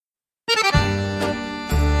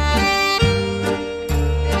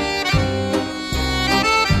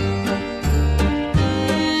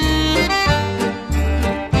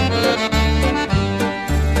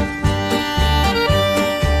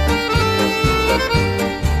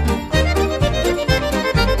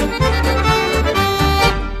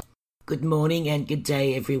morning and good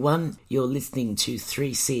day, everyone. You're listening to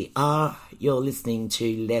 3CR. You're listening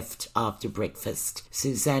to Left After Breakfast.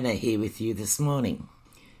 Susanna here with you this morning.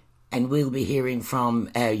 And we'll be hearing from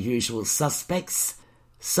our usual suspects,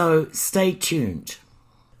 so stay tuned.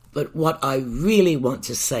 But what I really want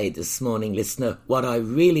to say this morning, listener, what I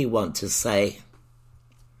really want to say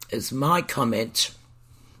is my comment,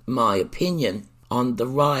 my opinion on the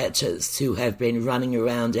rioters who have been running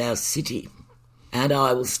around our city. And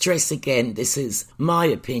I will stress again, this is my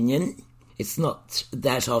opinion. It's not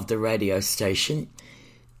that of the radio station.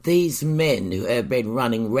 These men who have been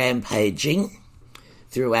running rampaging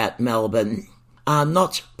throughout Melbourne are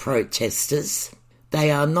not protesters.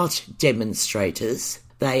 They are not demonstrators.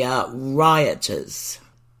 They are rioters.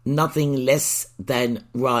 Nothing less than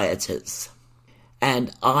rioters.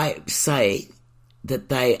 And I say that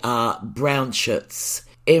they are brown shirts,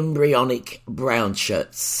 embryonic brown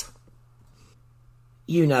shirts.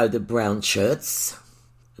 You know the brown shirts.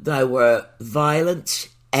 They were violent,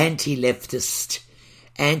 anti-leftist,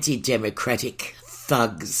 anti-democratic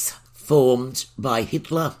thugs formed by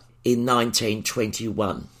Hitler in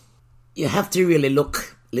 1921. You have to really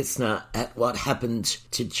look, listener, at what happened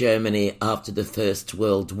to Germany after the First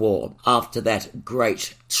World War, after that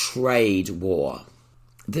great trade war.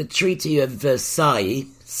 The Treaty of Versailles,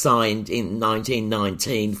 signed in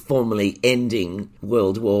 1919, formally ending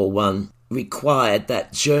World War I, required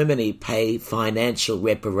that Germany pay financial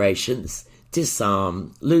reparations,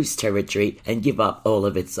 disarm, lose territory, and give up all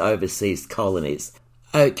of its overseas colonies.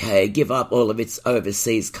 Okay, give up all of its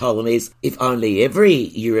overseas colonies. If only every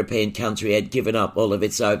European country had given up all of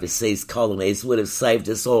its overseas colonies, would have saved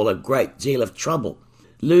us all a great deal of trouble.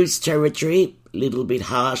 Lose territory, little bit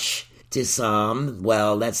harsh. Disarm,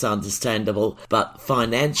 well, that's understandable. But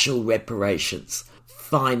financial reparations.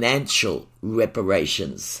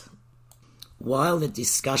 While the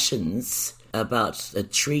discussions about a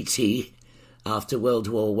treaty after World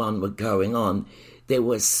War I were going on, there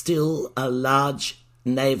was still a large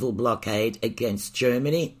naval blockade against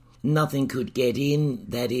Germany. Nothing could get in,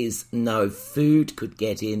 that is, no food could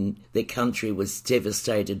get in. The country was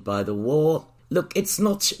devastated by the war. Look, it's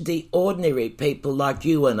not the ordinary people like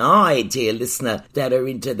you and I, dear listener, that are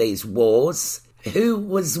into these wars. Who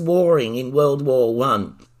was warring in World War I?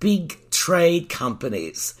 Big trade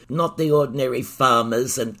companies, not the ordinary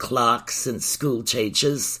farmers and clerks and school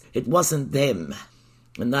teachers. It wasn't them.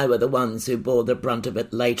 And they were the ones who bore the brunt of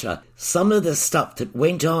it later. Some of the stuff that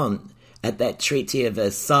went on at that Treaty of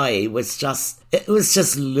Versailles was just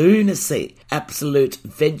lunacy, absolute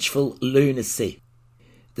vengeful lunacy.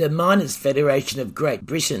 The Miners' Federation of Great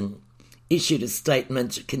Britain issued a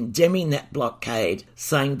statement condemning that blockade,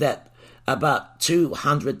 saying that about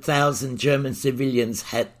 200,000 German civilians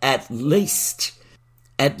had at least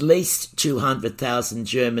 200,000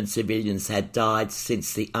 German civilians had died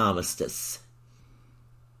since the armistice.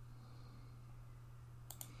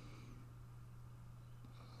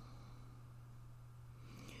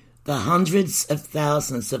 The hundreds of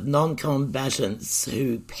thousands of non-combatants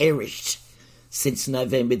who perished since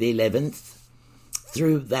November the 11th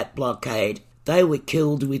through that blockade, they were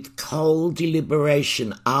killed with cold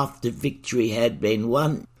deliberation after victory had been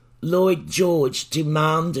won. Lloyd George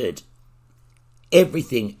demanded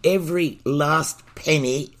everything, every last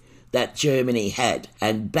penny that Germany had,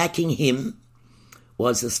 and backing him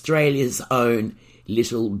was Australia's own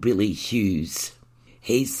little Billy Hughes.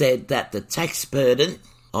 He said that the tax burden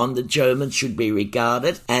on the Germans should be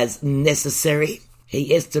regarded as necessary.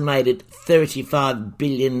 He estimated 35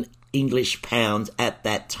 billion English pounds at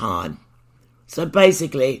that time. So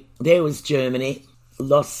basically, there was Germany,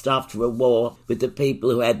 lost after a war with the people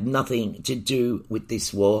who had nothing to do with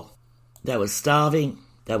this war. They were starving,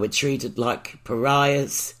 they were treated like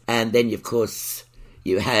pariahs, and then, of course,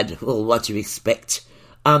 you had, well, what you expect,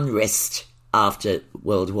 unrest after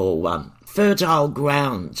World War I. Fertile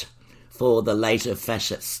ground for the later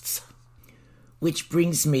fascists. Which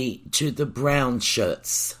brings me to the brown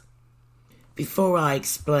shirts. Before I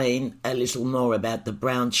explain a little more about the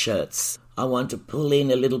brown shirts, I want to pull in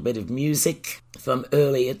a little bit of music from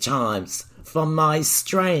earlier times, from my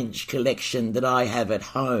strange collection that I have at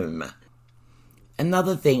home.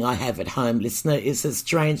 Another thing I have at home, listener, is a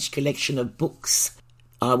strange collection of books.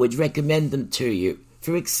 I would recommend them to you.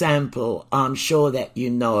 For example, I'm sure that you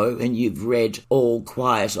know and you've read All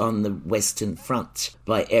Quiet on the Western Front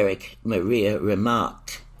by Erich Maria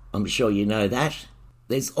Remarque. I'm sure you know that.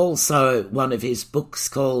 There's also one of his books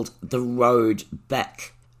called The Road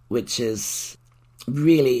Back, which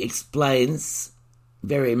really explains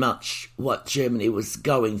very much what Germany was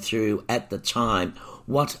going through at the time,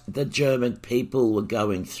 what the German people were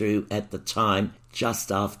going through at the time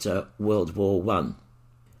just after World War I.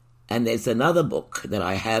 And there's another book that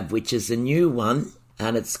I have, which is a new one,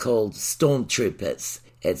 and it's called Stormtroopers.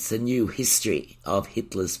 It's a new history of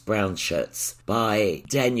Hitler's brown shirts by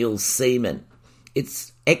Daniel Seaman.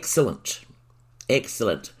 It's excellent.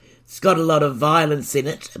 Excellent. It's got a lot of violence in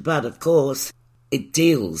it, but of course it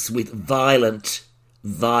deals with violent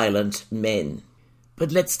men.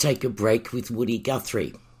 But let's take a break with Woody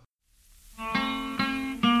Guthrie.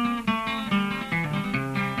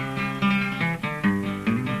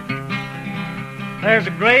 There's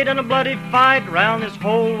a great and a bloody fight round this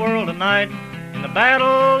whole world tonight. In the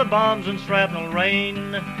battle of bombs and shrapnel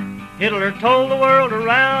rain, Hitler told the world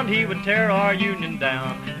around he would tear our Union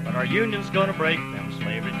down. But our Union's gonna break them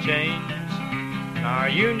slavery chains. And our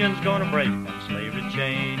Union's gonna break them slavery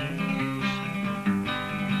chains.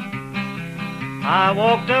 I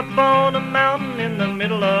walked up on a mountain in the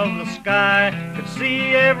middle of the sky. Could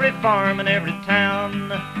see every farm and every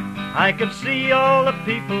town. I could see all the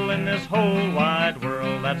people in this whole wide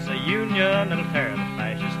world. That's the Union that'll tear the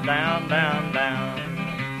fascists down, down, down.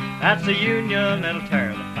 That's the Union that'll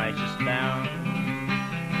tear the fascists down.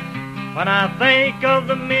 When I think of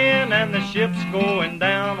the men and the ships going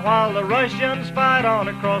down while the Russians fight on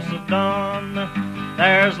across the Don,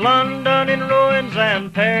 there's London in ruins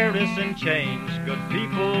and Paris in chains. Good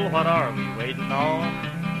people, what are we waiting on?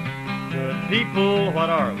 Good people, what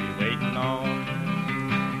are we waiting on?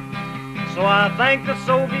 So I thank the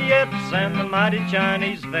Soviets and the mighty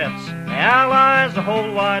Chinese vets, the Allies, the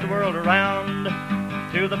whole wide world around.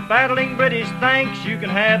 To the battling British, thanks, you can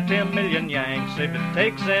have 10 million Yanks if it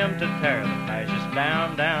takes them to tear the fascists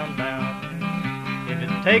down, down, down. If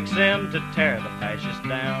it takes them to tear the fascists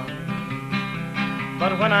down.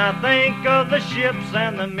 But when I think of the ships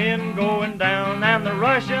and the men going down and the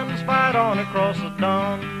Russians fight on across the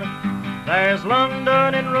Don, there's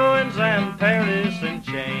London in ruins and Paris in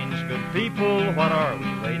chains. Good people, what are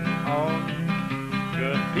we waiting on?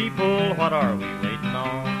 Good people, what are we waiting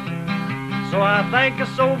on? So I thank the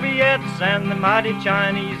Soviets and the mighty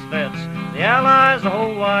Chinese vets, the Allies, the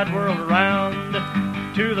whole wide world around.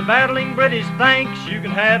 To the battling British, thanks, you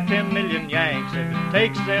can have 10 million Yanks if it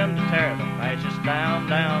takes them to tear the fascists down,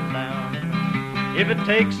 down, down. If it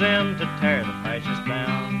takes them to tear the fascists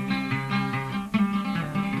down.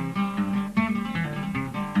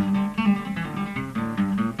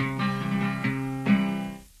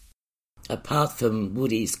 Apart from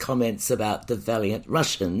Woody's comments about the valiant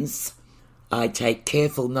Russians, I take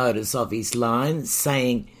careful notice of his lines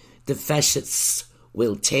saying the fascists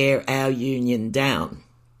will tear our Union down.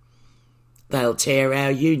 They'll tear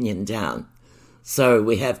our Union down. So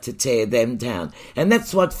we have to tear them down. And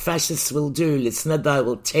that's what fascists will do, listener. They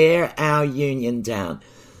will tear our Union down.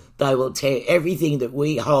 They will tear everything that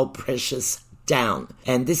we hold precious down.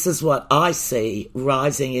 And this is what I see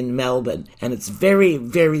rising in Melbourne. And it's very,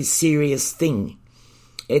 very serious thing.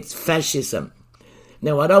 It's fascism.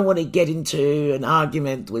 Now, I don't want to get into an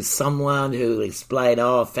argument with someone who explain,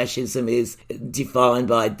 fascism is defined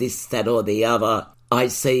by this, that or the other. I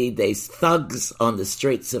see these thugs on the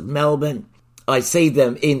streets of Melbourne. I see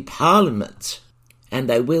them in Parliament. And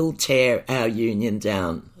they will tear our Union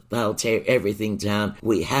down. They'll tear everything down.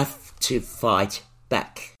 We have to fight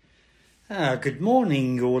back. Good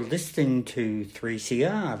morning. You're listening to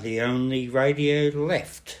 3CR, the only radio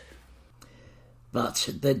left. But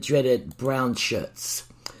the dreaded brown shirts,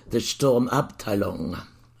 the Sturmabteilung,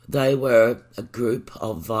 they were a group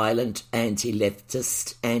of violent,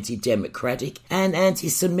 anti-leftist, anti-democratic and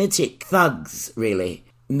anti-Semitic thugs, really.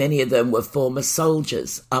 Many of them were former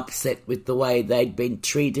soldiers, upset with the way they'd been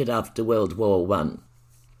treated after World War I.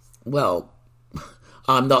 Well,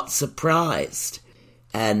 I'm not surprised.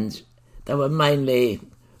 And they were mainly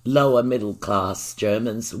lower middle class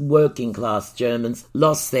Germans, working class Germans,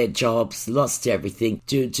 lost their jobs, lost everything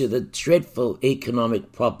due to the dreadful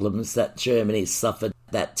economic problems that Germany suffered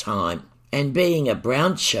at that time. And being a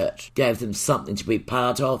brown shirt gave them something to be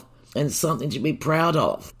part of and something to be proud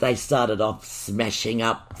of. They started off smashing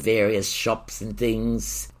up various shops and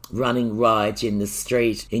things, running riot in the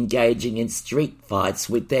street, engaging in street fights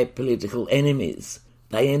with their political enemies.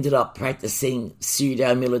 They ended up practicing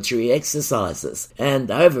pseudo-military exercises,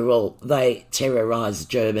 and overall they terrorised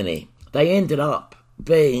Germany. They ended up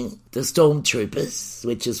being the Stormtroopers,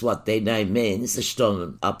 which is what their name means, the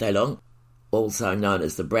Sturmabteilung, also known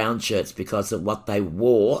as the brown shirts because of what they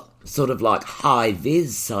wore, sort of like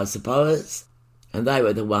high-vis, I suppose. And they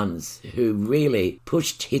were the ones who really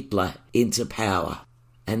pushed Hitler into power.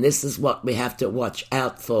 And this is what we have to watch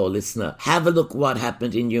out for, listener. Have a look what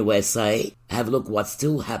happened in USA. Have a look what's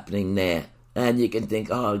still happening there. And you can think,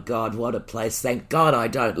 oh God, what a place. Thank God I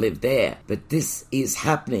don't live there. But this is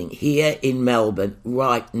happening here in Melbourne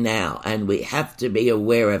right now, and we have to be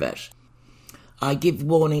aware of it. I give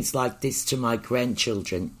warnings like this to my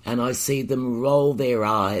grandchildren, and I see them roll their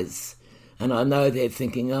eyes, and I know they're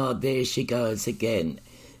thinking, oh, there she goes again.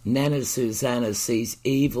 Nana Susanna sees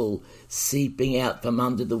evil seeping out from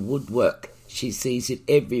under the woodwork. She sees it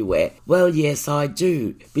everywhere. Well, yes, I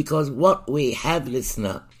do, because what we have,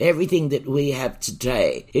 listener, everything that we have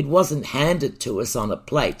today, it wasn't handed to us on a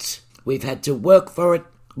plate. We've had to work for it,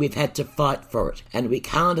 we've had to fight for it, and we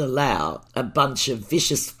can't allow a bunch of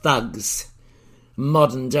vicious thugs,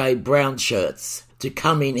 modern-day brown shirts, to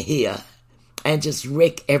come in here and just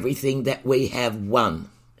wreck everything that we have won.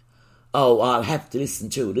 Oh, I'll have to listen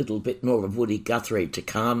to a little bit more of Woody Guthrie to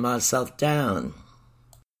calm myself down.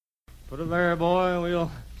 Put it there, boy.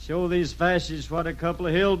 We'll show these fascists what a couple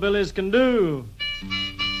of hillbillies can do.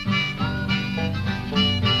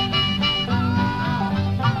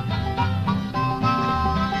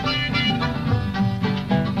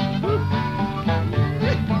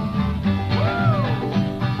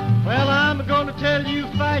 Well, I'm going to tell you,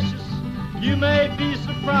 fascists, you may be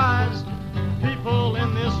surprised. People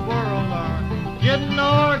in this world are getting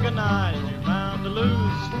organized. You're bound to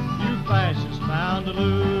lose. You fascists bound to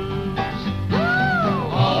lose.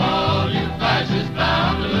 All you fascists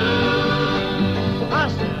bound to lose. I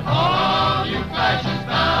said, All you fascists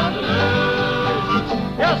bound to lose.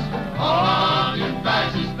 yes, sir. All you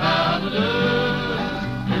fascists bound to lose.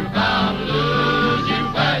 You're bound to lose. You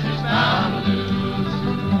fascists bound to lose.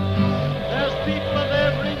 There's people of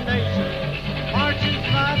every nation marching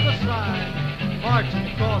side by side, marching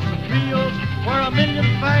across the fields where 1 million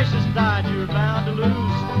fascists died. You're bound to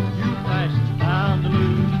lose. You fascists bound to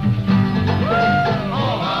lose.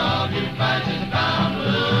 All you fascists bound to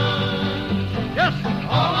lose. Yes, sir.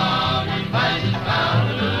 All you fascists bound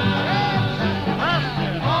to lose. I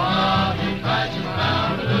said, All you fascists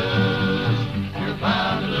bound to lose. You're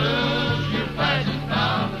bound to lose. You fascists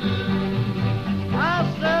bound to lose. I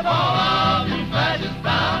said, All you fascists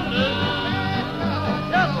bound to lose.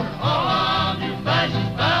 yes, sir. All you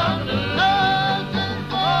fascists bound to lose.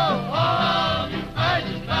 All you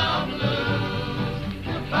fascists bound to lose.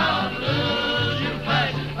 You're bound to lose. You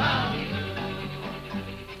fascists bound to lose.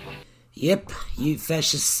 Yep, you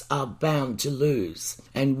fascists are bound to lose,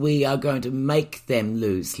 and we are going to make them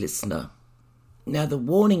lose, listener. Now, the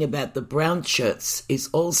warning about the brown shirts is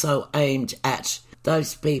also aimed at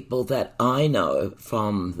those people that I know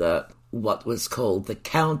from what was called the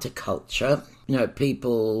counterculture. You know,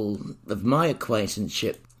 people of my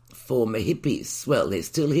acquaintanceship, former hippies. Well, they're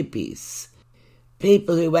still hippies.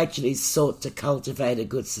 People who actually sought to cultivate a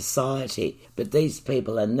good society. But these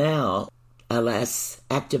people are now, alas,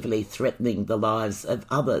 actively threatening the lives of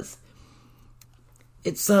others.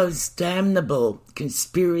 It's those damnable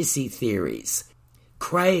conspiracy theories,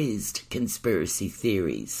 crazed conspiracy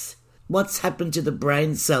theories. What's happened to the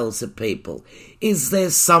brain cells of people? Is there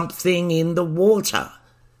something in the water?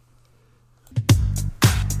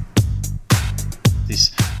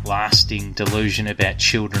 This lasting delusion about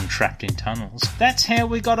children trapped in tunnels. That's how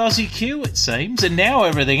we got Aussie Q, it seems, and now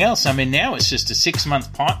everything else. I mean, now it's just a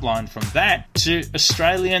 6-month pipeline from that to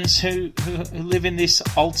Australians who live in this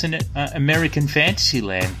alternate American fantasy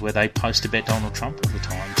land where they post about Donald Trump all the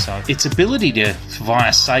time. So its ability to,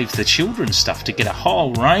 via Save the Children stuff, to get a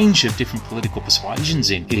whole range of different political persuasions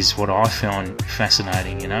in is what I find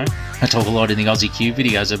fascinating, you know. I talk a lot in the Aussie Q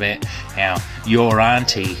videos about how your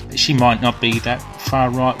auntie, she might not be that far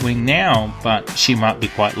right-wing now, but she might be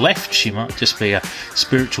quite left. She might just be a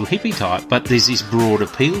spiritual hippie type. But there's this broad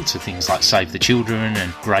appeal to things like Save the Children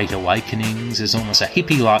and Great Awakenings. There's almost a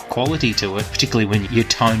hippie-like quality to it, particularly when you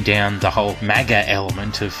tone down the whole MAGA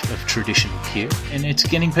element of traditional Q. And it's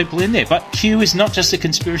getting people in there. But Q is not just a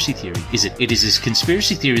conspiracy theory, is it? It is this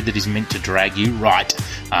conspiracy theory that is meant to drag you right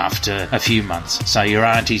after a few months. So your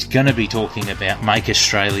auntie's going to be talking about Make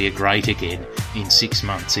Australia Great Again in 6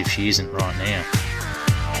 months if she isn't right now.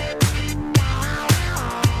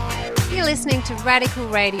 You're listening to Radical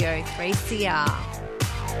Radio 3CR.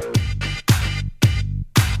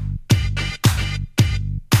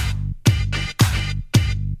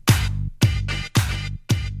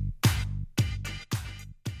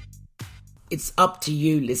 It's up to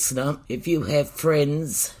you, listener. If you have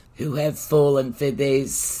friends who have fallen for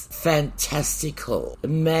these fantastical,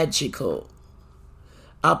 magical,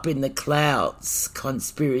 up in the clouds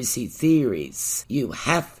conspiracy theories, you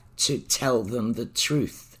have to tell them the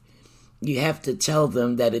truth. You have to tell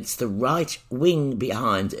them that it's the right wing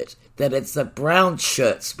behind it, that it's the brown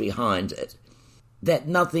shirts behind it. that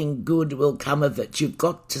nothing good will come of it. You've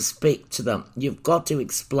got to speak to them. You've got to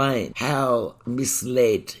explain how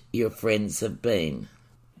misled your friends have been.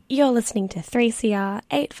 You're listening to 3CR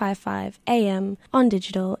 855 AM on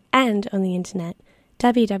digital and on the internet.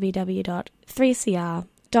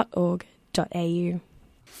 www.3cr.org.au.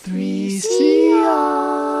 3CR.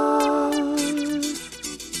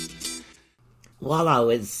 While I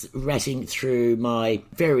was ratting through my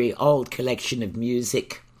very old collection of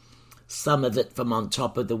music, some of it from on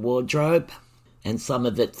top of the wardrobe and some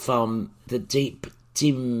of it from the deep,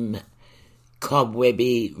 dim,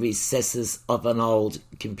 cobwebby recesses of an old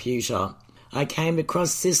computer, I came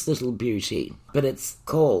across this little beauty, but it's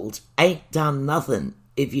called Ain't Done Nothing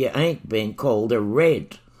If You Ain't Been Called a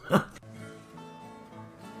Red.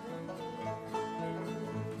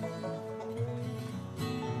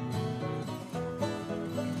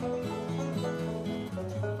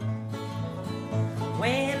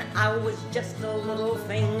 When I was just a little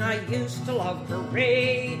thing, I used to love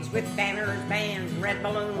parades with banners, bands, red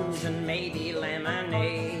balloons, and maybe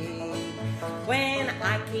lemonade. When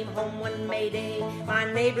I came home one May Day,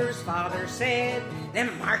 my neighbor's father said,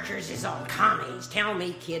 "Them marchers is all commies. Tell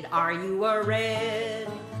me, kid, are you a red?"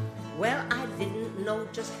 Well, I didn't know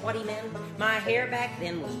just what he meant. My hair back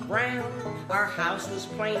then was brown. Our house was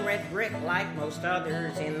plain red brick like most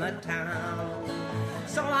others in the town.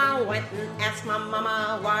 So I went and asked my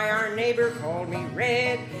mama why our neighbor called me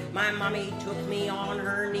red. My mommy took me on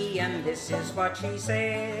her knee and this is what she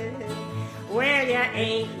said. "Well, you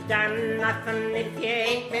ain't done nothing if you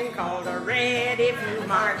ain't been called a red. If you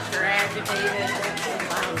marched or agitated,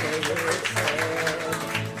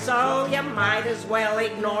 so you might as well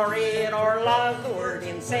ignore it or love the word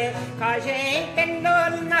instead, 'cause you ain't been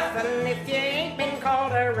doing nothing if you ain't been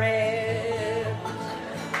called a red."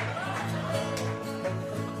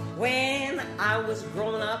 When I was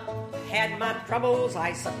growing up, had my troubles,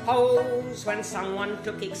 I suppose, when someone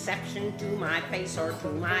took exception to my face or to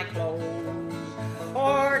my clothes,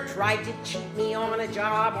 or tried to cheat me on a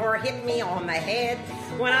job or hit me on the head.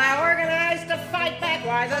 When I organized to fight back,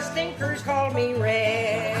 why the stinkers called me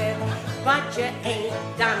red. But you ain't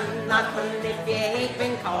done nothing if you ain't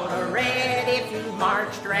been called a red. If you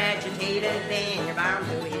marched or agitated, then you're bound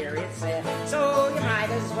to hear it said. So you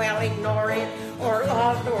might as well ignore it or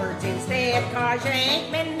love the words instead, 'cause you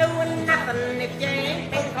ain't been doing nothing if you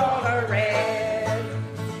ain't been called a red.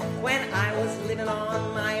 When I was living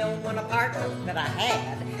on my own apartment that I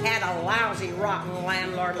had a lousy, rotten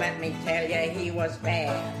landlord, let me tell you, he was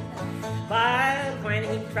bad. But when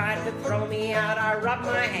he tried to throw me out, I rubbed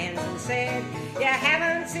my hands and said, "You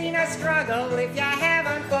haven't seen a struggle if you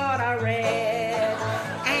haven't fought a red.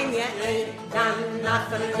 And you ain't done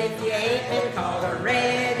nothing if you ain't been called a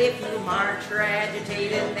red. If you march or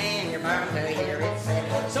agitated, then you're bound to hear it said.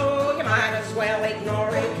 So you might as well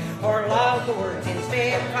ignore it or love the words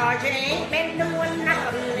instead, 'cause you ain't been doing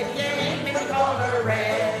nothing if you ain't been called a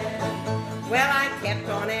red." Well, I kept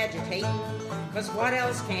on agitating, 'cause what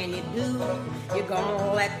else can you do? You're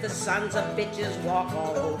gonna let the sons of bitches walk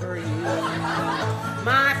all over you.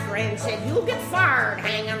 My friend said, "You'll get fired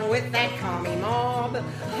hanging with that commie mob."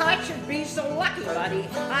 I should be so lucky, buddy,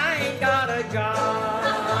 I ain't got a job.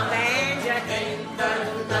 And you ain't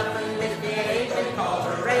done nothing if you ain't been called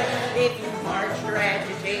a red. If you marched or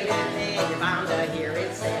agitated, then you're bound to hear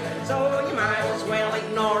it said. So you might as well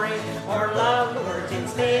ignore it or love the words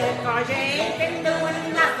instead, 'cause you ain't been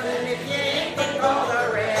doing nothing if you ain't been called a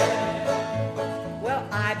red. Well,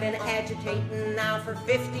 I've been agitating now for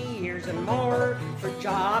 50 years and more, for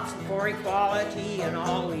jobs and for equality and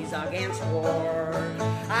always against war.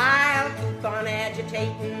 I'll keep on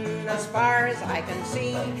agitating as far as I can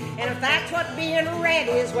see, and if that's what being red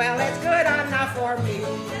is, well, it's good enough for me.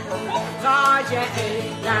 'Cause you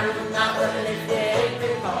ain't done nothing if you ain't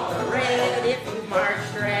been called a red. If you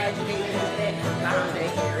marched or agitated, then you're bound to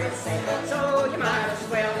hear it said. So you might as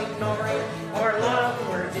well ignore it or love the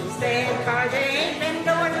words instead, 'cause you ain't been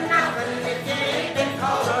doing nothing if you ain't been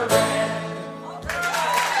called a red.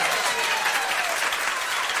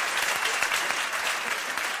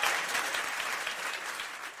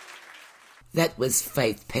 That was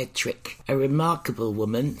Faith Patrick, a remarkable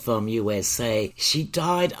woman from USA. She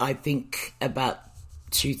died, I think, about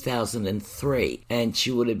 2003, and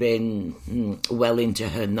she would have been well into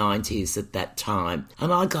her 90s at that time.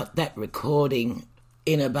 And I got that recording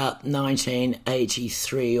in about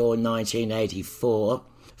 1983 or 1984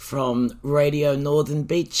 from Radio Northern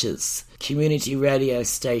Beaches, community radio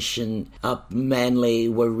station up Manly,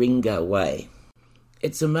 Warringah way.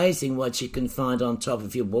 It's amazing what you can find on top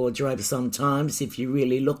of your wardrobe sometimes if you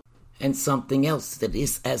really look, and something else that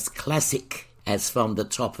is as classic as from the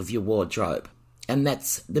top of your wardrobe. and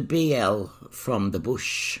that's the BL from the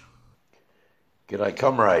bush. G'day,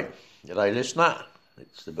 comrade. G'day, listener.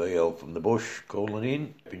 It's the BL from the bush calling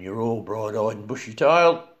in. And you're all bright-eyed and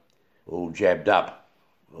bushy-tailed, all jabbed up,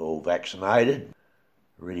 all vaccinated,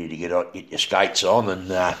 ready to get your skates on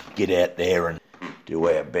and get out there and do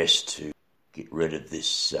our best to get rid of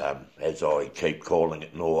this, as I keep calling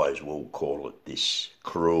it and always will call it, this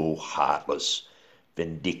cruel, heartless,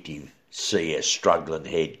 vindictive, struggling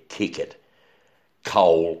head, kick it,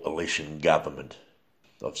 coalition government.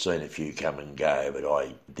 I've seen a few come and go,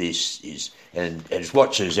 but this is, and it's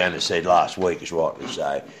what Susanna said last week, is rightly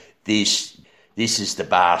so. This is the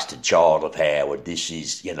bastard child of Howard. This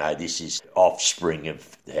is offspring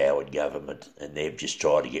of the Howard government, and they've just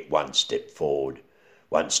tried to get one step forward,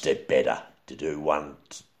 one step better, to do one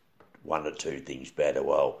or two things better.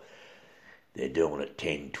 Well, they're doing it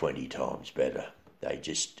 10, 20 times better. They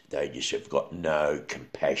just have got no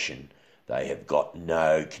compassion. They have got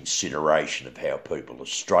no consideration of how people are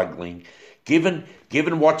struggling. Given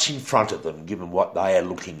what's in front of them, given what they are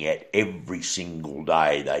looking at every single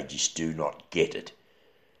day, they just do not get it.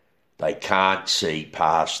 They can't see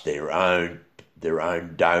past their own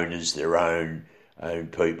donors, their own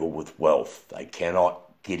people with wealth. They cannot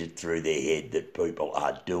get it through their head that people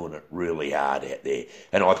are doing it really hard out there.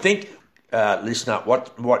 And I think, listener,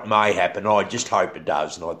 what may happen, I just hope it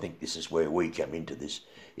does, and I think this is where we come into this,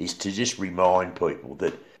 is to just remind people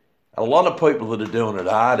that a lot of people that are doing it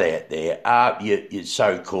hard out there are your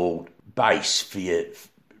so-called base for your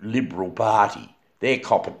Liberal Party. They're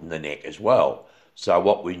copping in the neck as well. So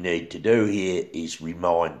what we need to do here is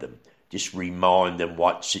remind them. Just remind them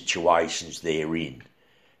what situations they're in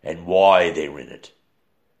and why they're in it,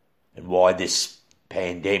 and why this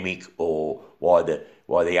pandemic, or why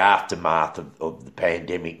the aftermath of the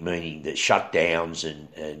pandemic, meaning the shutdowns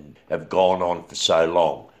and have gone on for so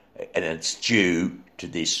long. And it's due to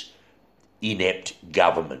this inept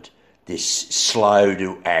government, this slow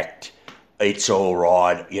to act, it's all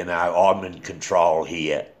right, I'm in control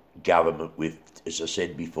here, government with, as I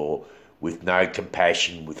said before, with no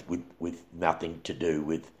compassion, with nothing to do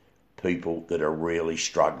with people that are really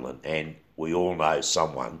struggling. And we all know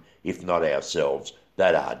someone, if not ourselves,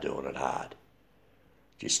 that are doing it hard.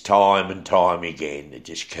 Just time and time again, it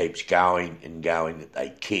just keeps going and going, that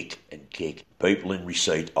they kick and kick people in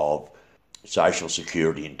receipt of social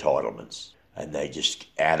security entitlements. And they just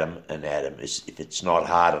at them. If it's not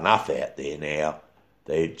hard enough out there now,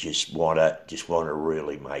 they just want to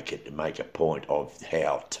really make a point of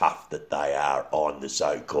how tough that they are on the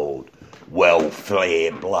so-called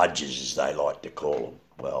welfare bludgers, as they like to call them.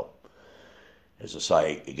 Well, as I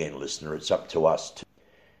say again, listener, it's up to us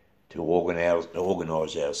to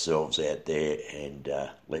organise ourselves out there, and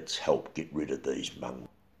let's help get rid of these mongrels.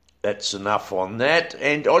 That's enough on that.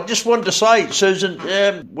 And I just wanted to say,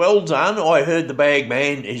 Susan, well done. I heard the bag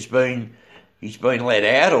man he's been let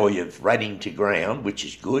out, or you've run him to ground, which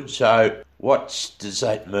is good. So what does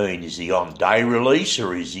that mean? Is he on day release,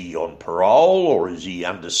 or is he on parole, or is he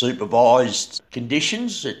under supervised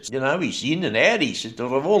conditions? It's, he's in and out. He's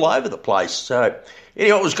all over the place. So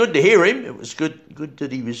anyway, it was good to hear him. It was good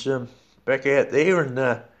that he was back out there,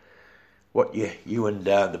 and what you and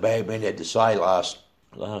the bagman had to say last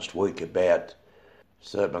week about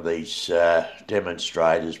some of these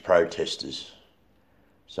demonstrators, protesters,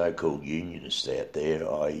 so-called unionists out there.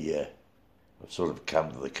 I've sort of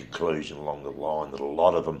come to the conclusion along the line that a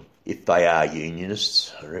lot of them, if they are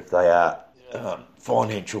unionists, or if they are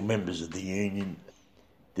financial members of the union,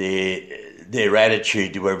 their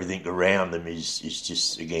attitude to everything around them is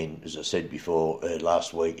just, again, as I said before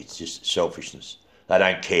last week, it's just selfishness. They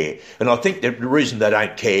don't care. And I think that the reason they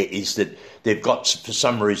don't care is that they've got, for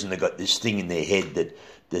some reason, they've got this thing in their head that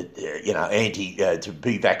to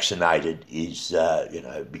be vaccinated is,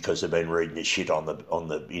 because they've been reading this shit on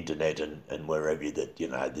the internet and wherever,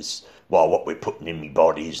 that, what we're putting in my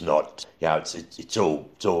body is not, it's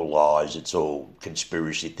all lies, it's all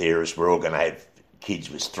conspiracy theorists. We're all going to have kids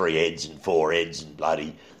with 3 heads and 4 heads and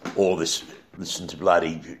bloody all this. Listen to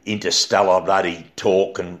bloody interstellar bloody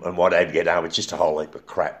talk and what have you. It's just a whole heap of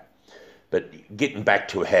crap. But getting back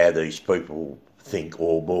to how these people think,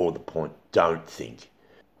 or more the point, don't think.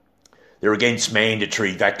 They're against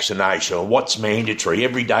mandatory vaccination. What's mandatory?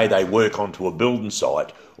 Every day they work onto a building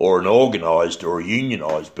site, or an organised or a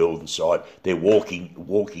unionised building site, they're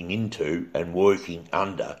walking into and working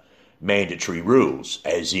under mandatory rules,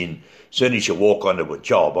 as in, as soon as you walk onto a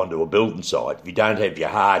job, onto a building site, if you don't have your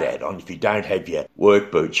hard hat on, if you don't have your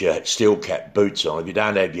work boots, your steel cap boots on, if you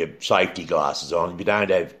don't have your safety glasses on, if you don't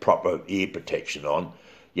have proper ear protection on,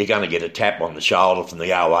 you're going to get a tap on the shoulder from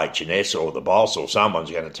the OH&S or the boss, or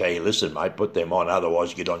someone's going to tell you, listen, mate, put them on,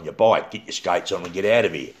 otherwise get on your bike, get your skates on and get out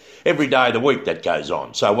of here. Every day of the week that goes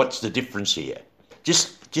on. So what's the difference here?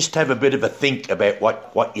 Just have a bit of a think about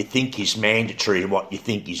what you think is mandatory and what you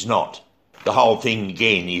think is not. The whole thing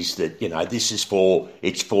again is that, this is for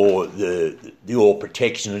your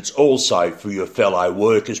protection. It's also for your fellow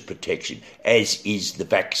workers' protection, as is the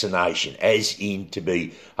vaccination, as in to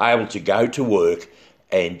be able to go to work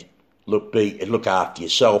and look after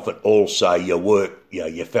yourself and also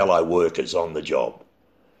your fellow workers on the job.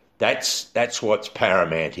 That's what's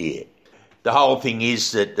paramount here. The whole thing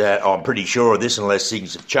is that I'm pretty sure of this, unless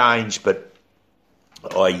things have changed, but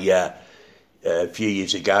a few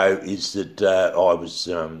years ago, is that I was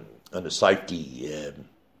on a safety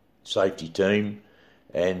team,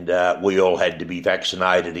 and we all had to be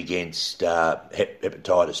vaccinated against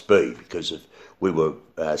hepatitis B because we were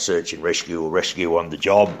search and rescue or rescue on the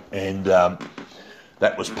job, and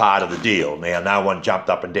that was part of the deal. Now, no one jumped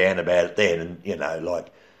up and down about it then, and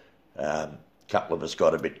a couple of us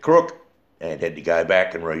got a bit crook and had to go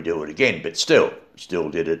back and redo it again, but still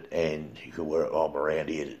did it, and I'm around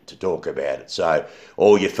here to talk about it. So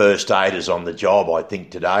all your first aiders on the job, I think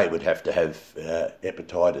today, would have to have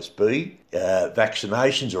hepatitis B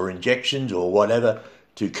vaccinations or injections or whatever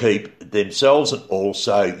to keep themselves and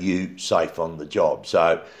also you safe on the job.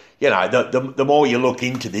 So, the more you look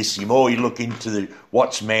into this, the more you look into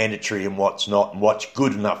what's mandatory and what's not, and what's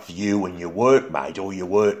good enough for you and your workmate or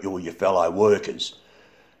your fellow workers.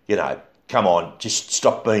 Come on, just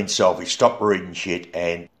stop being selfish, stop reading shit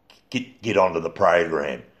and get onto the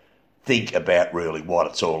program. Think about really what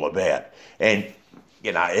it's all about. And,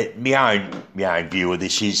 my own view of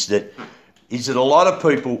this is that a lot of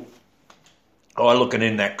people are looking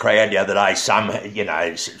in that crowd the other day, some,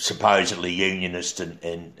 supposedly unionists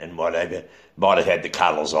and whatever, might have had the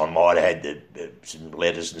colours on, might have had some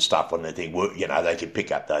letters and stuff on their thing. They could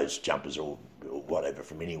pick up those jumpers or whatever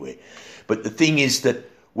from anywhere. But the thing is that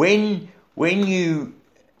when you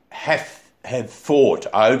have fought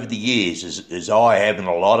over the years, as I have and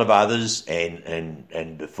a lot of others, and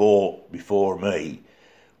before me,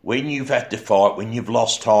 when you've had to fight, when you've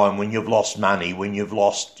lost time, when you've lost money, when you've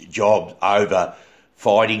lost jobs over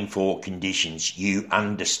fighting for conditions, you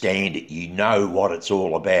understand it. You know what it's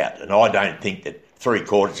all about. And I don't think that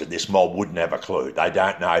 3/4 of this mob wouldn't have a clue. They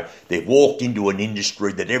don't know. They've walked into an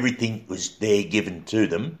industry that everything was there given to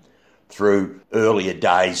them through earlier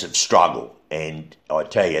days of struggle, and I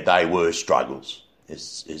tell you, they were struggles,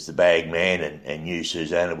 as the bag man and you,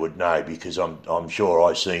 Susanna, would know, because I'm sure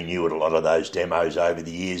I've seen you at a lot of those demos over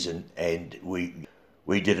the years, and we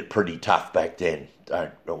did it pretty tough back then.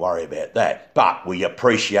 Don't worry about that. But we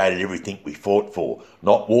appreciated everything we fought for.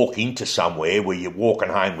 Not walk into somewhere where you're walking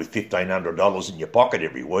home with $1,500 in your pocket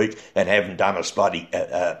every week and haven't done a bloody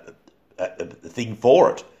thing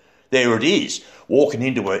for it. There it is, walking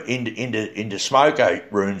into smoke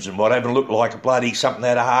rooms and whatever, look like a bloody something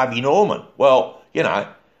out of Harvey Norman. Well,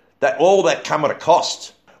 that all that come at a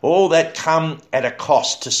cost. All that come at a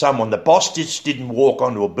cost to someone. The boss just didn't walk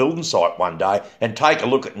onto a building site one day and take a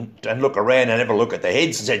look at and look around and have a look at the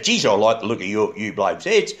heads and say, geez, I like the look of you blokes'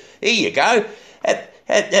 heads. Here you go.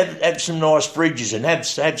 Have some nice fridges and have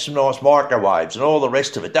some nice microwaves and all the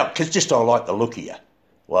rest of it. Because just I like the look of you.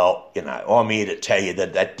 Well, I'm here to tell you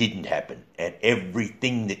that didn't happen. And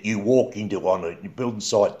everything that you walk into on a building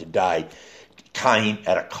site today came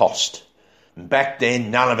at a cost. And back then,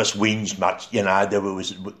 none of us whinged much.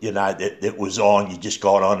 That was on. You just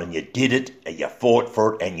got on and you did it, and you fought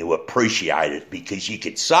for it, and you appreciated it, because you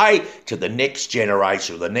could say to the next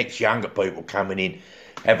generation or the next younger people coming in,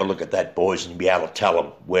 have a look at that, boys, and be able to tell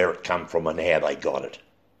them where it come from and how they got it.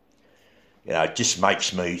 It just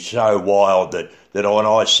makes me so wild that when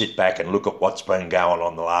I sit back and look at what's been going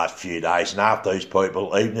on the last few days, and half these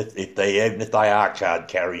people, even if they are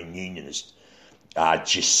card-carrying unionists, are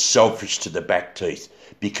just selfish to the back teeth,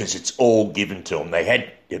 because it's all given to them.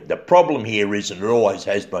 The problem here is, and it always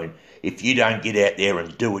has been, if you don't get out there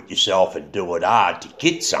and do it yourself and do it hard to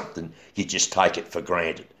get something, you just take it for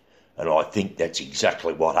granted. And I think that's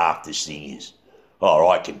exactly what half this thing is. Oh,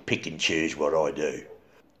 I can pick and choose what I do.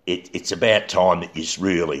 It's about time that you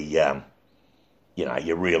really,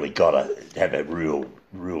 you really got to have a real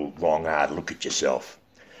long, hard look at yourself.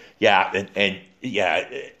 Yeah, and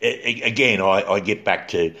again, I get back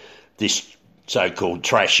to this so-called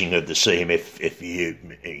trashing of the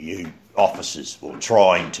CMFU officers, or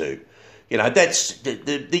trying to. That's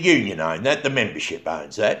the union own that, the membership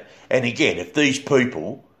owns that. And again, if these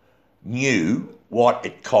people knew what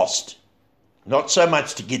it cost, not so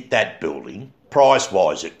much to get that building,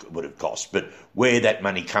 price-wise it would have cost, but where that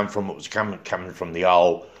money come from, it was coming from the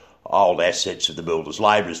old assets of the Builders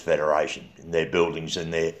Labourers Federation in their buildings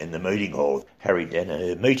and the meeting hall, Harry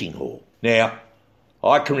Danaher Meeting Hall. Now,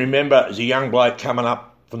 I can remember as a young bloke coming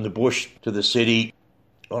up from the bush to the city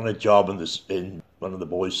on a job, and one of the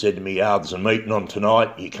boys said to me, there's a meeting on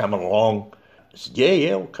tonight, you coming along? I said,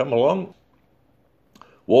 yeah, I'll come along.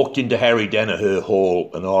 Walked into Harry Danaher Hall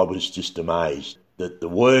and I was just amazed that the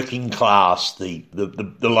working class, the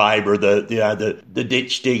labourer, the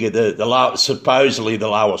ditch digger, supposedly the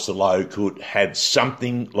lowest of low could have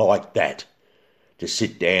something like that to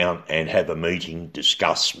sit down and have a meeting,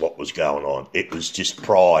 discuss what was going on. It was just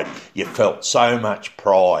pride. You felt so much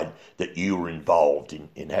pride that you were involved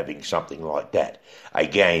in having something like that.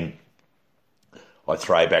 Again, I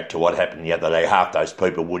throw back to what happened the other day. Half those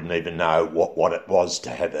people wouldn't even know what it was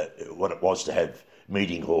to have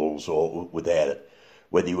meeting halls or without it.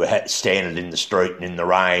 Whether you were standing in the street and in the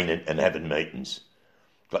rain and having meetings,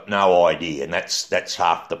 got no idea. And that's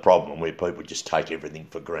half the problem, where people just take everything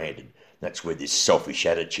for granted. That's where this selfish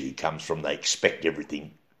attitude comes from. They expect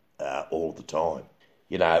everything all the time.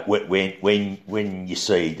 You know, when you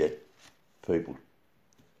see that people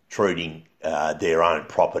treating their own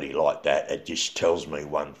property like that, it just tells me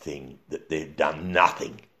one thing, that they've done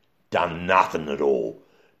nothing at all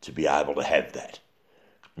to be able to have that.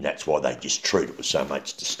 And that's why they just treat it with so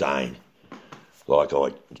much disdain. It's what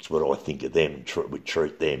I think of them, would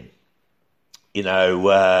treat them. You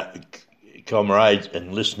know, comrades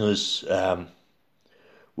and listeners,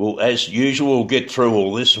 well, as usual, we'll get through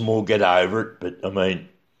all this and we'll get over it. But, I mean,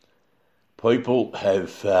 people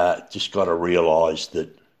have just got to realise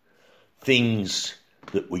that things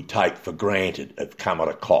that we take for granted have come at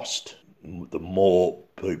a cost. The more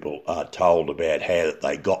people are told about how that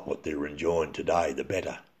they got what they're enjoying today, the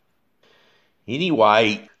better.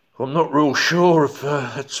 Anyway, I'm not real sure if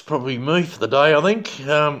that's probably me for the day, I think.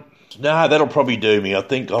 No, that'll probably do me. I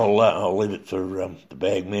think I'll leave it for the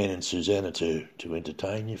Bagman and Susanna to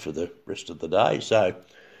entertain you for the rest of the day. So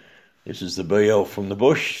this is the BL from the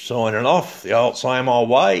bush signing off, the old same old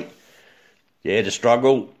way. Dare to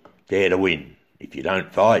struggle, dare to win. If you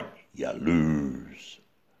don't fight, you lose.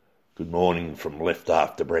 Good morning from Left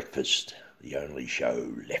After Breakfast, the only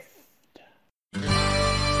show left.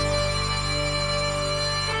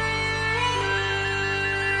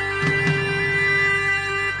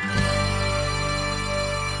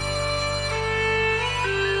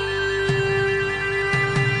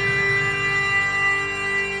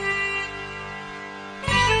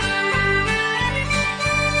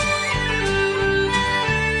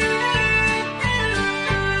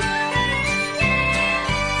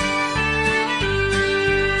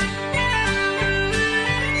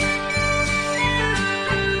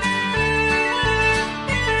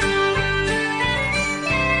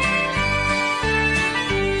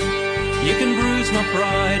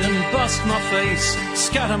 My face,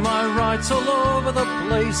 scatter my rights all over the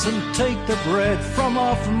place, and take the bread from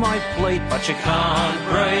off my plate, but you can't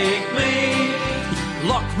break me.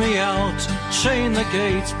 Lock me out, chain the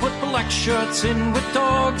gates, put black shirts in with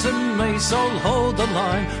dogs and mace. I'll hold the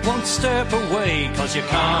line, won't step away, 'cause you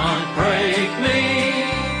can't break me.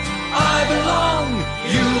 I belong,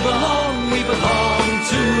 you belong, we belong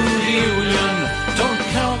to the union. Don't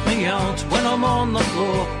count me out when I'm on the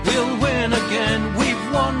floor. We'll win again,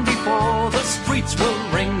 we've won before. The streets will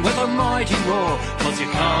ring with a mighty roar, 'cause you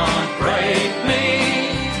can't break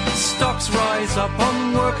me. Stocks rise up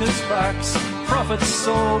on workers' backs, profits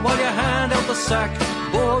soar while you hand out the sack.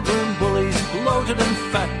 Boardroom bullies bloated and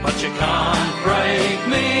fat, but you can't break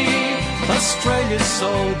me. Australia's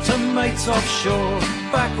sold to mates offshore,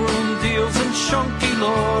 backroom deals and shonky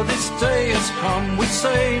law. This day has come, we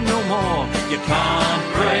say no more. You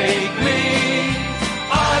can't break me.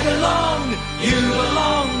 I belong, you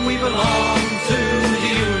belong, we belong to the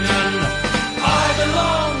union. I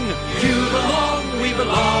belong, you belong, we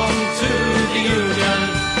belong to the union.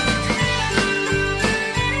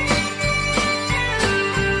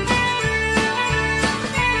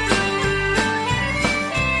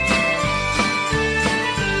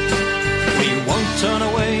 We won't turn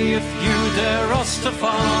away if you dare us to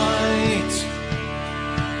fight.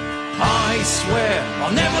 I swear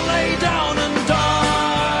I'll never lay down and die.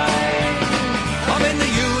 I'm in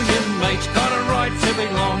the union, mate, got a right to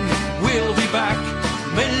belong. We'll be back,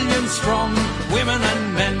 millions strong, women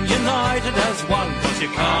and men united as one, 'cause you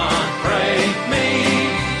can't break me.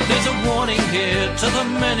 There's a warning here to the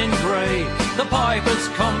men in grey. The piper's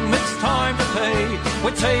come, it's time to pay.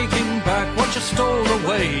 We're taking back what you stole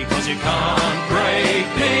away, 'cause you can't break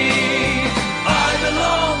me. I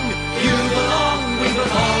belong, you belong, we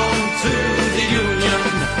belong to the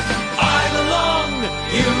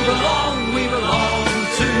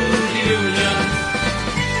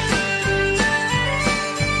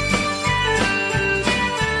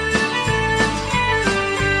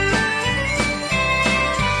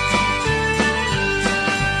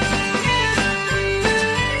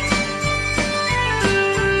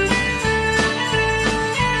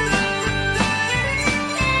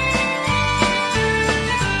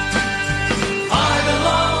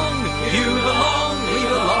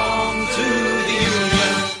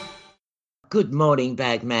Good morning,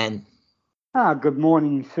 Bagman. Good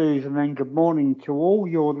morning, Susan, and good morning to all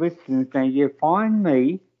your listeners. Now, you find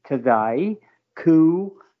me today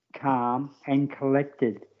cool, calm, and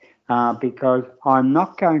collected because I'm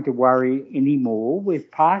not going to worry anymore.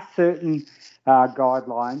 We've passed certain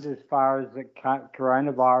guidelines as far as the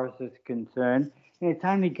coronavirus is concerned, and it's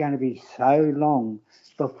only going to be so long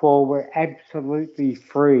before we're absolutely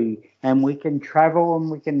free and we can travel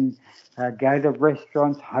and we can go to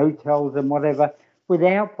restaurants, hotels, and whatever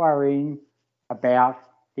without worrying about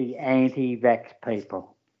the anti-vax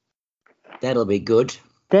people. That'll be good.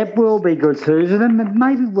 That will be good, Susan, and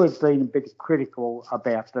maybe we've been a bit critical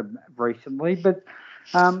about them recently, but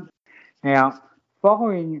now,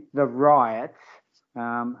 following the riots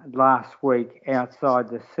last week outside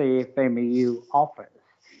the CFMEU office,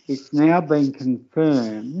 it's now been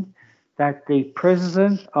confirmed that the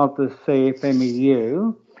president of the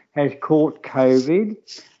CFMEU has caught COVID.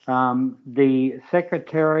 The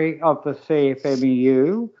secretary of the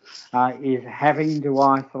CFMEU is having to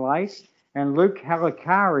isolate, and Luke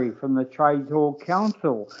Halakari from the Trades Hall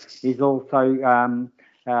Council is also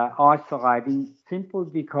isolating simply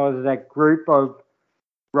because that group of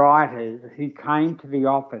rioters who came to the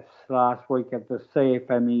office last week at the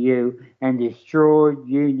CFMEU and destroyed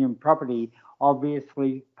union property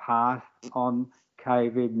obviously passed on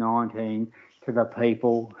COVID-19 to the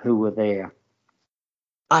people who were there.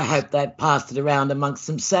 I hope they've passed it around amongst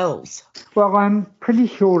themselves. Well, I'm pretty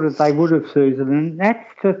sure that they would have, Susan, and that's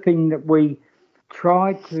the thing that we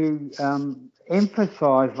tried to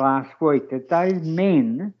emphasise last week, that those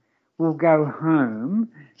men will go home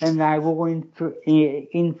and they will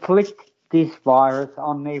inflict this virus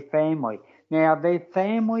on their family. Now, their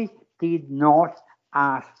family did not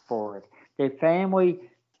ask for it. Their family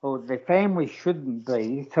shouldn't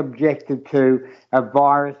be subjected to a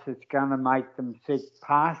virus that's going to make them sick,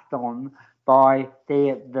 passed on by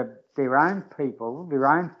their own people, their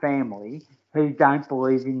own family, who don't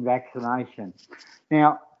believe in vaccination.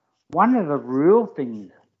 Now, one of the real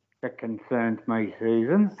things that concerns me,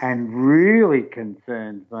 Susan, and really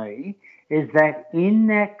concerns me, is that in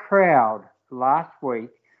that crowd last week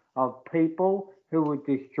of people who were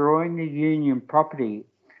destroying the union property,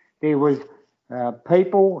 there was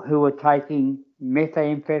people who were taking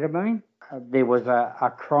methamphetamine. There was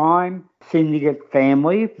a crime syndicate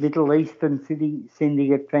family, Middle Eastern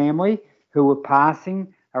syndicate family, who were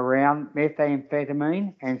passing around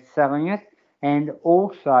methamphetamine and selling it, and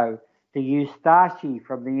also the Eustachi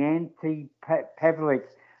from the anti-Pavlik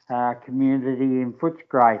community in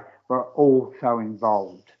Footscray were also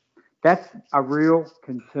involved. That's a real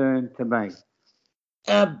concern to me.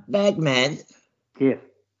 Bagman? Yes.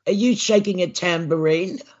 Are you shaking a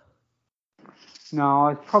tambourine? No, I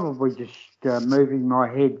was probably just moving my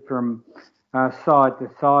head from side to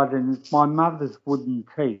side, and it's my mother's wooden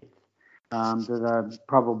teeth that are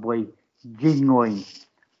probably jingling.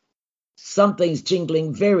 Something's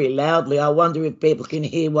jingling very loudly. I wonder if people can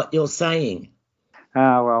hear what you're saying.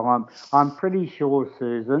 Well, I'm pretty sure,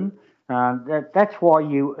 Susan, that's why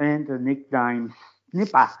you earned the nickname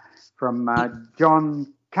Snipper from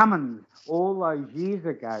John Cummins all those years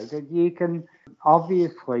ago, that you can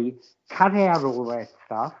obviously cut out all that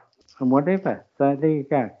stuff and whatever. So there you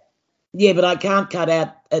go. Yeah, but I can't cut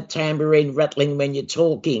out a tambourine rattling when you're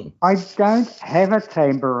talking. I don't have a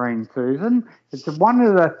tambourine, Susan. It's one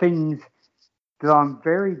of the things that I'm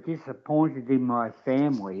very disappointed in my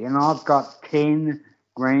family, and I've got 10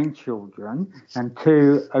 grandchildren and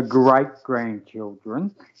 2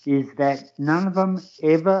 great-grandchildren, is that none of them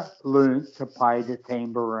ever learnt to play the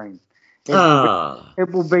tambourine. It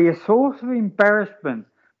will be a source of embarrassment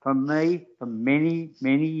for me for many,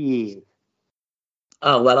 many years.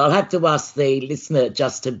 Oh, well, I'll have to ask the listener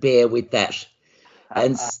just to bear with that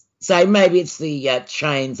and say maybe it's the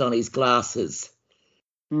chains on his glasses.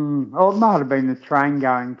 Or it might have been the train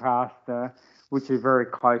going past, which is very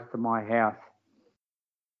close to my house.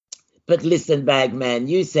 But listen, Bagman,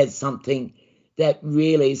 you said something that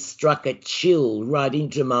really struck a chill right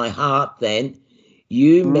into my heart then.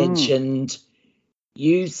 You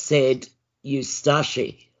said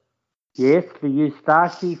Eustachi. Yes, the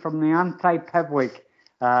Eustachi from the Ante-Pavlik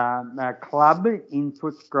club in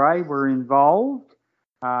Footscray were involved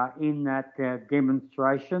in that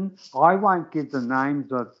demonstration. I won't give the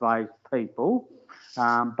names of those people,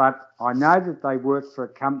 but I know that they work for a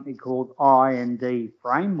company called I&D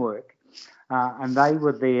Framework, and they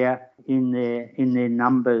were there in their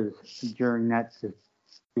numbers during that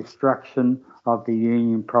destruction of the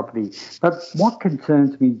union property. But what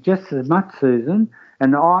concerns me just as much, Susan,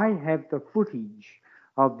 and I have the footage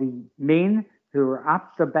of the men who were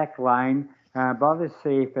up the back lane by the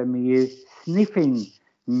CFMEU sniffing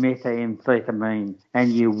methamphetamine,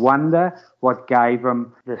 and you wonder what gave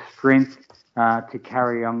them the strength to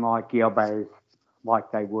carry on like yobos,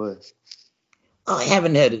 like they were. I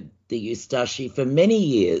haven't heard of the Eustache for many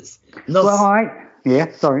years. Sorry.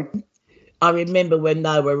 I remember when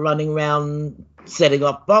they were running around setting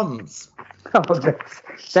off bombs. Oh,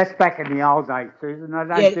 that's back in the old days, Susan. They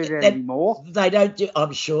don't do that anymore. They don't do.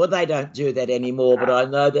 I'm sure they don't do that anymore, but I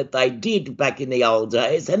know that they did back in the old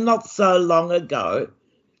days, and not so long ago,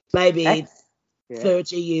 maybe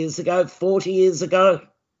 30 years ago, 40 years ago.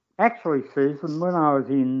 Actually, Susan, when I was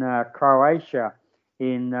in Croatia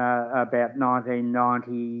in about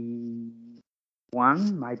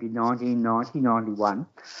 1991, maybe 91,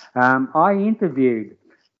 I interviewed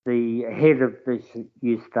the head of this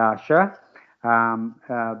Eustacia,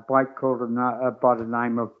 bloke called by the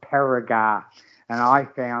name of Paragar, and I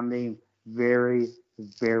found him very,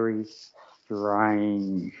 very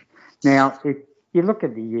strange. Now, if you look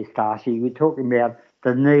at the Eustacia, we're talking about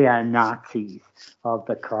the neo-Nazis of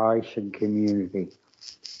the Croatian community.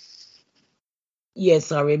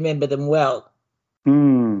 Yes, I remember them well.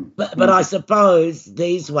 But I suppose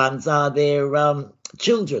these ones are their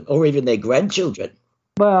children or even their grandchildren.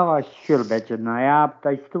 Well, I should imagine they are, but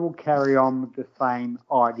they still carry on with the same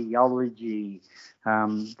ideology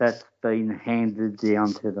that's been handed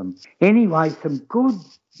down to them. Anyway, some good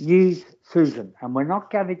news, Susan, and we're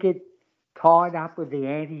not going to get tied up with the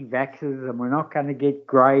anti-vaxxers, and we're not going to get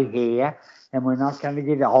grey hair, and we're not going to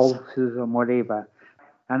get ulcers and whatever.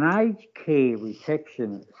 An aged care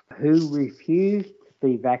receptionist who refused to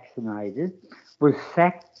be vaccinated was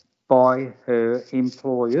sacked by her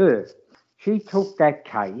employer. She took that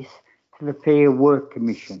case to the Fair Work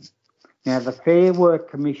Commission. Now, the Fair Work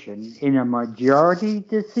Commission, in a majority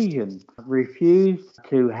decision, refused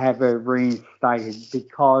to have her reinstated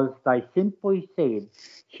because they simply said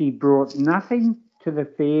she brought nothing to the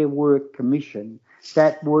Fair Work Commission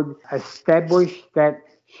that would establish that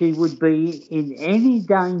she would be in any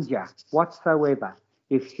danger whatsoever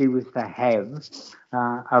if she was to have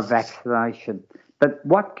a vaccination. But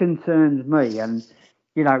what concerns me, and,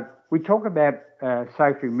 you know, we talk about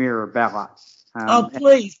Sophie Mirabella.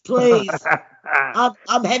 Please.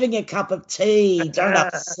 I'm having a cup of tea. Don't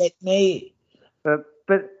upset me.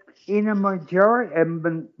 But in a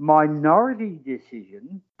minority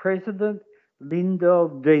decision, President Lyndall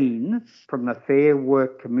Dean from the Fair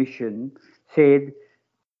Work Commission said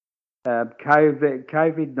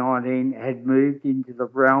COVID-19 had moved into the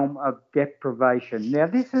realm of deprivation. Now,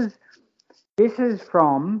 this is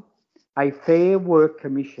from a Fair Work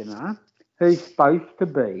Commissioner who's supposed to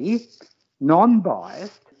be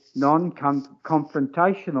non-biased,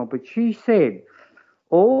 non-confrontational, but she said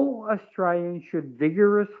all Australians should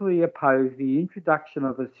vigorously oppose the introduction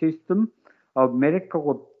of a system of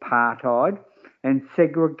medical apartheid and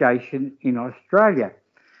segregation in Australia.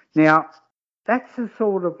 Now, that's the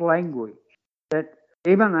sort of language that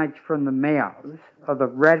emanates from the mouths of the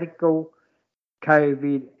radical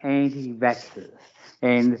COVID anti-vaxxers.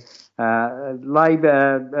 And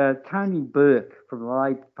Tony Burke from the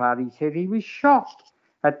Labor Party said he was shocked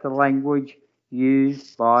at the language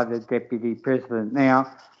used by the Deputy President.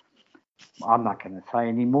 Now, I'm not going to say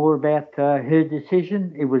any more about her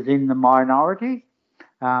decision. It was in the minority,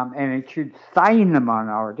 and it should stay in the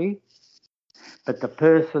minority. But the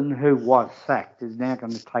person who was sacked is now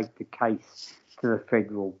going to take the case to the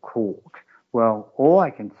federal court. Well, all I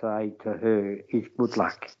can say to her is good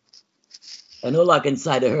luck. And all I can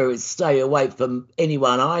say to her is stay away from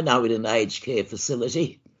anyone I know in an aged care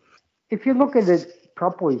facility. If you look at it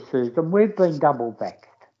properly, Susan, we've been double vaxxed.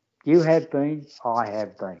 You have been, I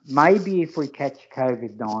have been. Maybe if we catch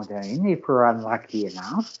COVID-19, if we're unlucky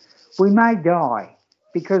enough, we may die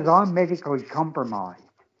because I'm medically compromised.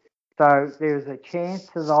 So there's a chance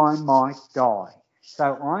that I might die.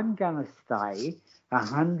 So I'm going to stay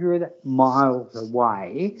 100 miles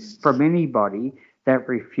away from anybody that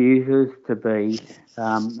refuses to be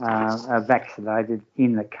vaccinated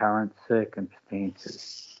in the current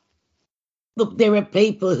circumstances. Look, there are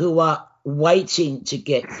people who are waiting to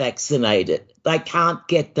get vaccinated. They can't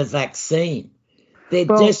get the vaccine. They're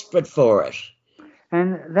desperate for it.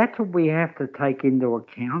 And that's what we have to take into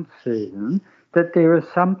account, Susan, that there are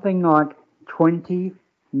something like 20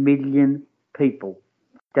 million people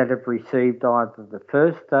that have received either the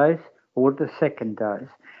first dose or the second dose.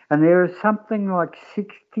 And there is something like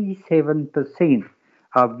 67%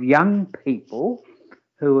 of young people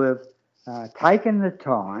who have taken the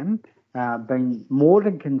time been more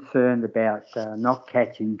than concerned about not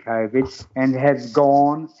catching COVID and have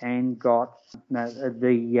gone and got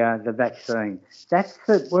the vaccine. That's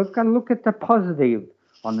it. We've got to look at the positive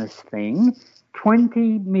on this thing.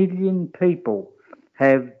 20 million people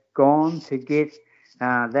have gone to get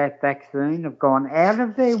that vaccine, have gone out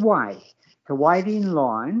of their way to wait in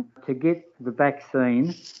line to get the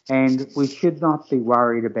vaccine, and we should not be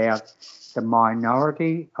worried about the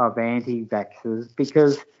minority of anti-vaxxers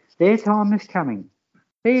because their time is coming.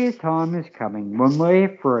 Their time is coming. When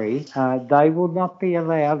we're free, they will not be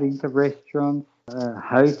allowed into restaurants,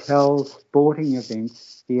 hotels, sporting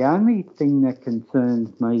events. The only thing that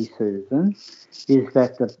concerns me, Susan, is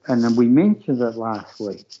that, and we mentioned it last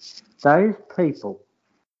week, those people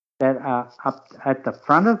that are up at the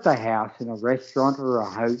front of the house in a restaurant or a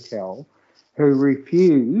hotel who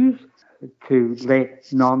refuse to let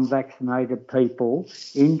non-vaccinated people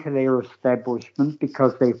into their establishment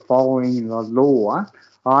because they're following the law,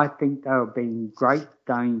 I think they'll be in great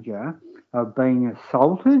danger of being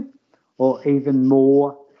assaulted or even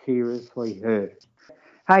more seriously hurt.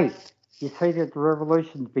 Hey, you see that the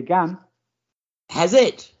revolution's begun? Has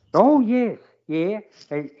it? Oh, yes, yeah.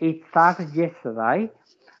 It started yesterday.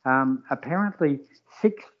 Apparently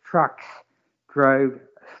 6 trucks drove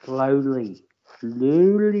slowly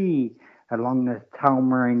along the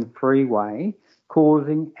Tullamarine Freeway,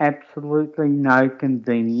 causing absolutely no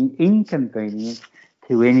inconvenience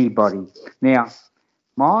to anybody. Now,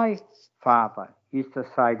 my father used to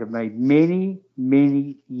say to me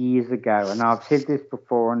many years ago, and I've said this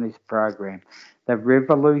before on this program, the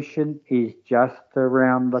revolution is just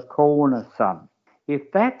around the corner, son.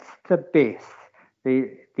 If that's the best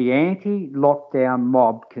the anti-lockdown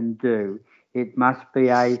mob can do, it must be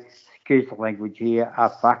excuse the language here, a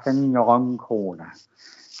fucking long corner.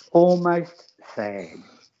 Almost sad.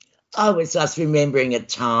 I was just remembering a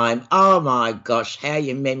time, oh my gosh, how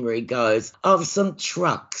your memory goes, of some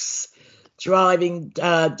trucks driving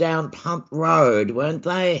down Pump Road, weren't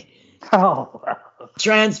they? Oh.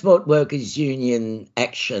 Transport Workers Union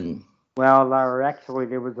action. Well,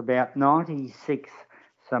 there was about 96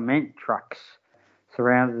 cement trucks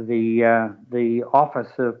surrounded the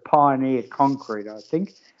office of Pioneer Concrete, I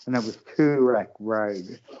think, and it was Toorak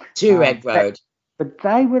Road. Toorak Road. But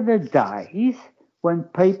they were the days when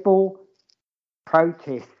people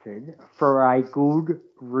protested for a good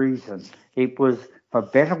reason. It was for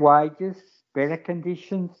better wages, better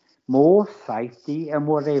conditions, more safety and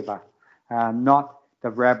whatever, not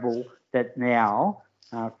the rabble that now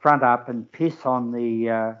front up and piss on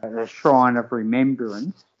the Shrine of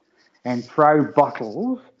Remembrance and throw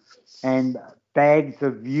bottles and bags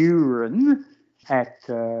of urine at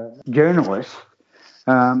journalists,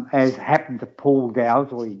 as happened to Paul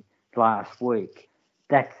Dowsley last week.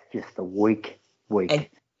 That's just a weak week.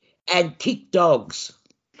 And kick dogs.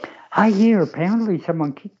 Oh, yeah, apparently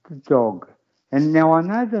someone kicked the dog. And now I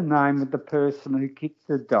know the name of the person who kicked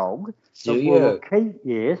the dog. Do you? We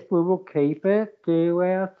will keep it to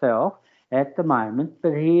ourselves at the moment,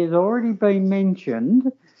 but he has already been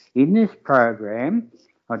mentioned in this program,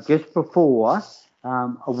 just before,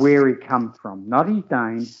 where he comes from. Not his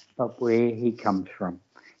name, but where he comes from.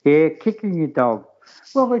 Yeah, kicking your dog.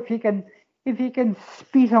 Well, if you can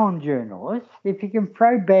spit on journalists, if you can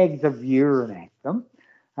throw bags of urine at them,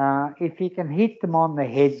 if you can hit them on the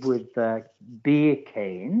head with beer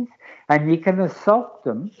cans, and you can assault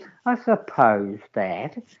them, I suppose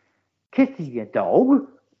that kicking a dog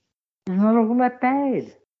is not all that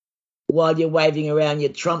bad. While you're waving around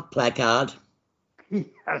your Trump placard. Yeah,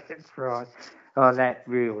 that's right. Oh, that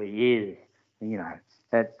really is. You know,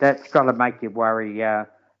 that's got to make you worry.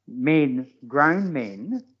 Grown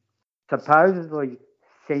men, supposedly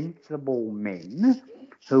sensible men,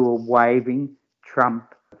 who are waving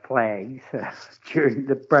Trump flags during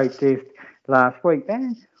the protest last week.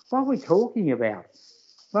 And what we're talking about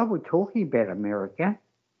America,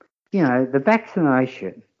 you know, the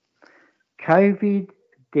vaccination, COVID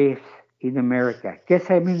deaths in America. Guess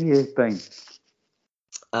how many there's been?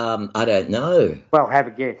 I don't know. Well, have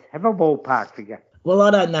a guess. Have a ballpark figure. Well,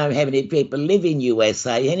 I don't know how many people live in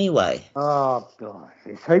USA anyway. Oh, God.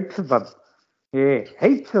 There's heaps of them. Yeah,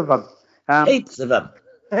 heaps of them. Heaps of them.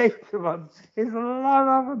 Heaps of them. There's a lot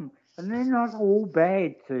of them. And they're not all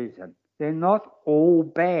bad, Susan. They're not all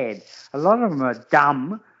bad. A lot of them are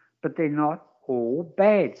dumb, but they're not all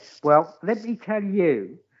bad. Well, let me tell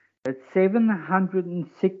you that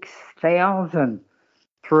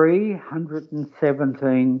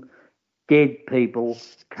 706,317 dead people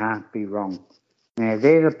can't be wrong. Now,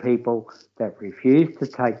 they're the people that refused to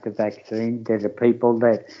take the vaccine. They're the people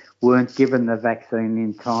that weren't given the vaccine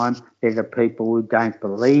in time. They're the people who don't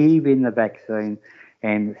believe in the vaccine.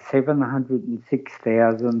 And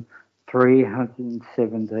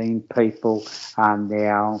 706,317 people are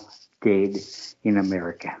now dead in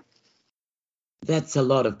America. That's a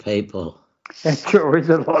lot of people. That sure is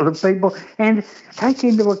a lot of people. And take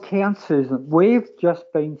into account, Susan, we've just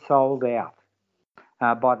been sold out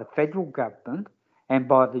by the federal government and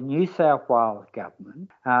by the New South Wales government,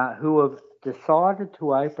 who have decided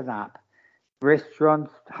to open up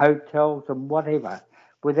restaurants, hotels and whatever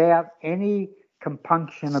without any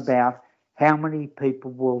compunction about how many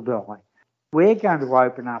people will die. We're going to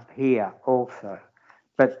open up here also,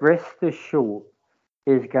 but rest assured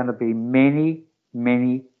there's going to be many,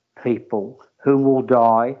 many people who will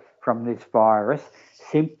die from this virus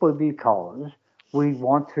simply because we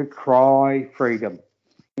want to cry freedom.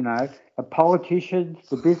 You know, the politicians,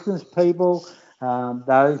 the business people,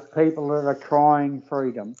 those people that are crying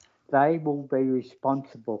freedom, they will be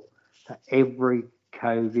responsible for every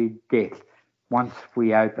COVID death once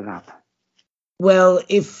we open up. Well,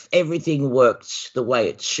 if everything worked the way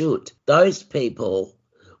it should, those people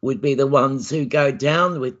would be the ones who go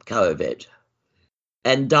down with COVID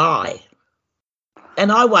and die.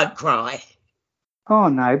 And I won't cry. Oh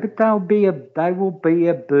no, but they will be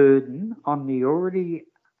a burden on the already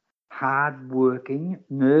hard-working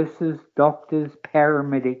nurses, doctors,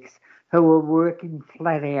 paramedics who are working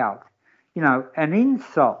flat out. You know, an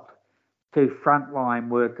insult to frontline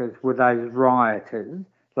workers with those rioters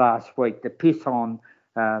last week to piss on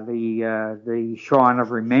the Shrine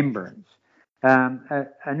of Remembrance. An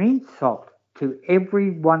insult to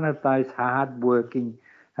every one of those hard-working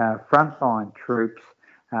frontline troops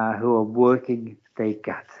who are working their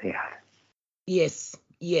guts out. Yes,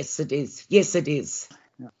 it is. Yes, it is.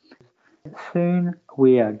 Soon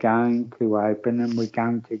we are going to open and we're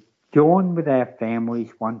going to join with our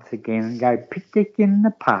families once again and go picnic in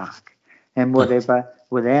the park and whatever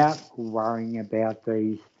without worrying about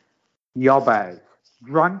these yobbos,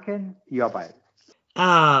 drunken yobbos.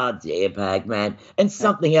 Ah, dear Bagman. And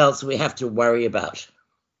something else we have to worry about.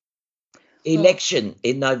 Election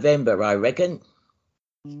in November, I reckon.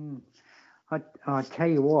 I tell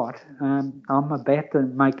you what, I'm about to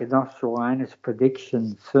make an Australianus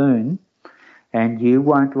prediction soon, and you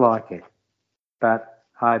won't like it. But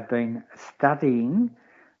I've been studying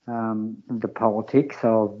the politics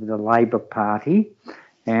of the Labor Party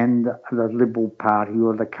and the Liberal Party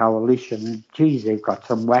or the coalition. And, geez, they've got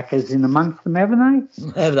some whackers in amongst them, haven't they?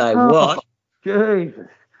 Have they? What? Jesus.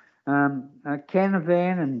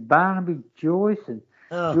 Canavan and Barnaby Joyce and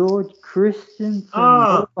George Christensen and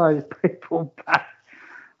all those people. But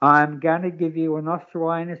I'm going to give you an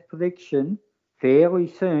Australianus prediction fairly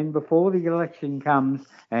soon before the election comes,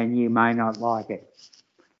 and you may not like it.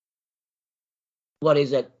 What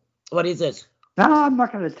is it? What is it? No, I'm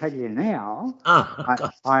not going to tell you now.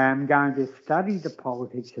 I am going to study the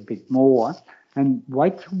politics a bit more and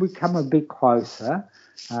wait till we come a bit closer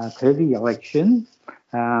to the election,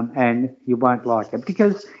 and you won't like it.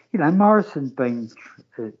 Because, you know, Morrison's been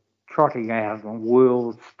trotting out on the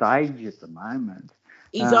world stage at the moment.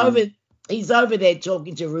 He's over there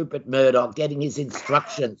talking to Rupert Murdoch, getting his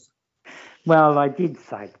instructions. Well, I did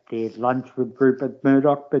say they had lunch with Rupert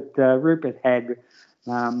Murdoch, but Rupert had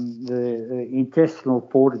the intestinal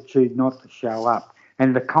fortitude not to show up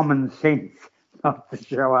and the common sense not to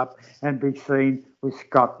show up and be seen with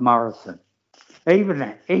Scott Morrison.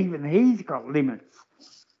 Even he's got limits.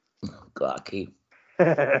 Gawky.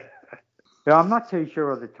 I'm not too sure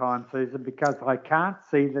of the time, Susan, because I can't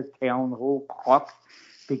see the town hall clock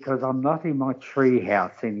because I'm not in my tree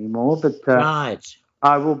house anymore. But right.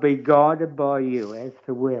 I will be guided by you as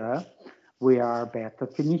to whether we are about to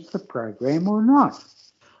finish the program or not.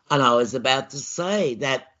 And I was about to say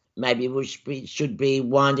that maybe we should be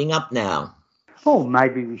winding up now. Or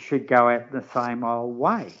maybe we should go out the same old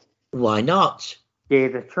way. Why not? Dare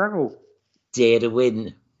to struggle. Dare to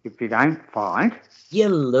win. If you don't fight, you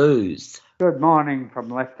lose. Good morning from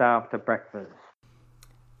Left After Breakfast.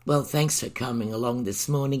 Well, thanks for coming along this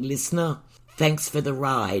morning, listener. Thanks for the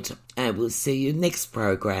ride, and we'll see you next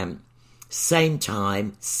program. Same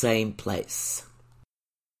time, same place.